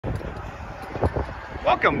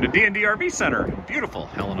Welcome to D&D RV Center, beautiful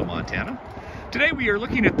Helena, Montana. Today we are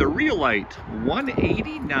looking at the Lite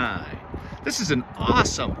 189. This is an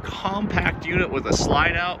awesome compact unit with a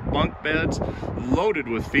slide-out, bunk beds, loaded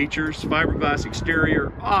with features, fiberglass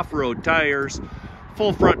exterior, off-road tires,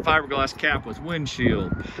 full front fiberglass cap with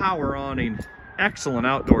windshield, power awning, excellent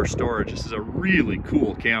outdoor storage. This is a really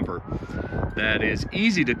cool camper that is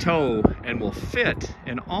easy to tow and will fit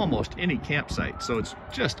in almost any campsite. So it's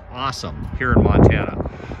just awesome here in Montana.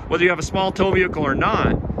 Whether you have a small tow vehicle or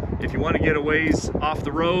not, if you want to get a ways off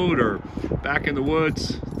the road or back in the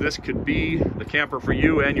woods, this could be the camper for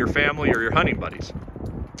you and your family or your hunting buddies.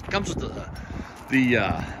 It comes with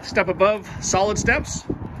the step above solid steps,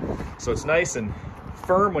 so it's nice and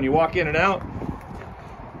firm when you walk in and out.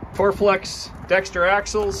 Torflex Dexter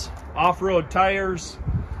axles, off-road tires,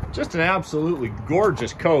 just an absolutely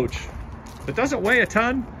gorgeous coach that doesn't weigh a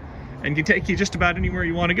ton and can take you just about anywhere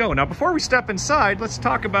you want to go. Now, before we step inside, let's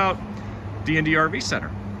talk about D&D RV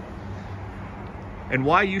Center and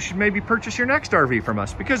why you should maybe purchase your next RV from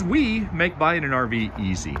us, because we make buying an RV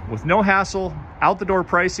easy with no hassle, out-the-door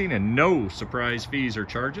pricing, and no surprise fees or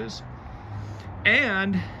charges.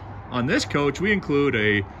 And on this coach, we include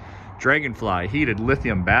a Dragonfly heated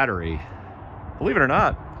lithium battery. Believe it or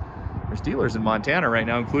not, there's dealers in Montana right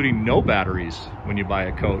now including no batteries when you buy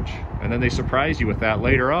a coach, and then they surprise you with that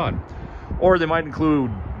later on. Or they might include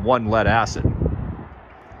one lead acid,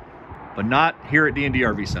 but not here at D&D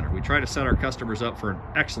RV Center. We try to set our customers up for an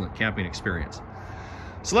excellent camping experience.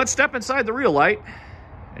 So let's step inside the Lite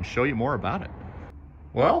and show you more about it.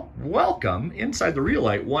 Well, welcome inside the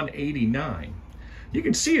Lite 189. You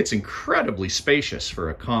can see it's incredibly spacious for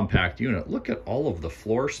a compact unit. Look at all of the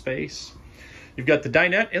floor space. You've got the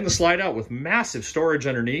dinette and the slide out with massive storage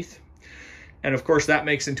underneath. And of course that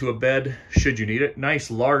makes into a bed should you need it. Nice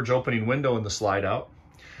large opening window in the slide out.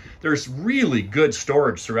 There's really good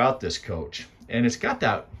storage throughout this coach, and it's got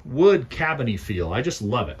that wood cabiny feel. I just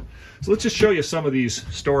love it. So let's just show you some of these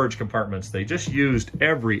storage compartments. They just used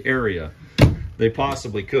every area they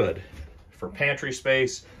possibly could for pantry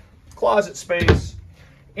space, closet space,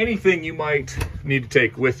 anything you might need to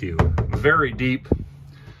take with you. Very deep.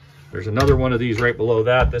 There's another one of these right below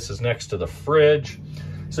that. This is next to the fridge.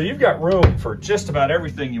 So you've got room for just about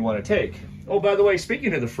everything you want to take. Oh, by the way,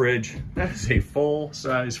 speaking of the fridge, that is a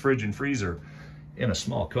full-size fridge and freezer in a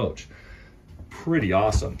small coach. Pretty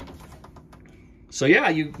awesome. So yeah,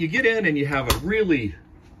 you get in and you have a really,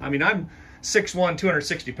 I mean, I'm 6'1",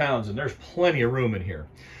 260 pounds, and there's plenty of room in here.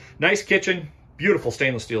 Nice kitchen, beautiful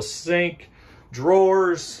stainless steel sink,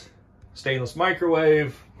 drawers, stainless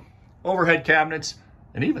microwave, overhead cabinets,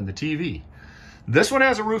 and even the TV. This one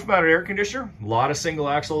has a roof-mounted air conditioner. A lot of single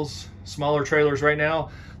axles, smaller trailers right now.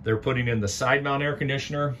 They're putting in the side mount air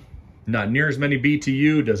conditioner. Not near as many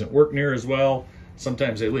BTU, doesn't work near as well.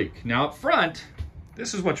 Sometimes they leak. Now up front,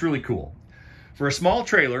 this is what's really cool. For a small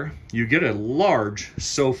trailer, you get a large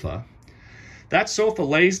sofa. That sofa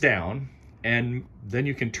lays down, and then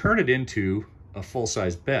you can turn it into a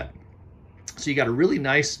full-size bed. So you got a really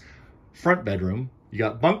nice front bedroom. You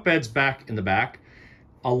got bunk beds back in the back,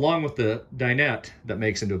 along with the dinette that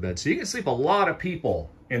makes into a bed. So you can sleep a lot of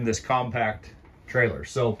people in this compact trailer.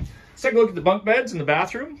 So let's take a look at the bunk beds in the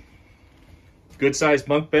bathroom. Good sized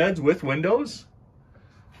bunk beds with windows.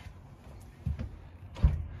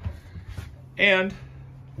 And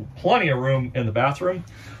plenty of room in the bathroom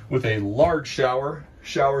with a large shower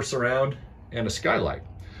surround, and a skylight.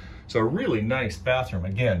 So a really nice bathroom,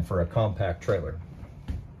 again, for a compact trailer.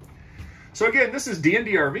 So again, this is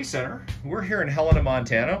D&D RV Center. We're here in Helena,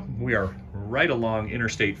 Montana. We are right along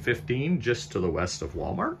Interstate 15, just to the west of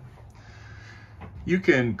Walmart. You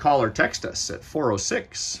can call or text us at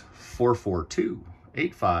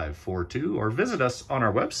 406-442-8542 or visit us on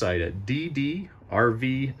our website at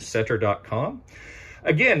ddrvcenter.com.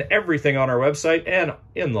 Again, everything on our website and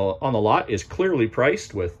on the lot is clearly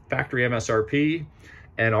priced with factory MSRP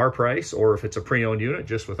and our price, or if it's a pre-owned unit,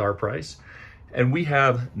 just with our price. And we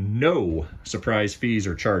have no surprise fees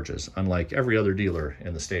or charges, unlike every other dealer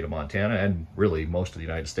in the state of Montana and really most of the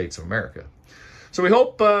United States of America. So we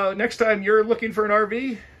hope next time you're looking for an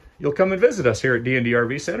RV, you'll come and visit us here at D&D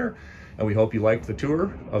RV Center, and we hope you liked the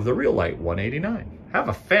tour of the Lite 189. Have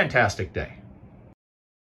a fantastic day.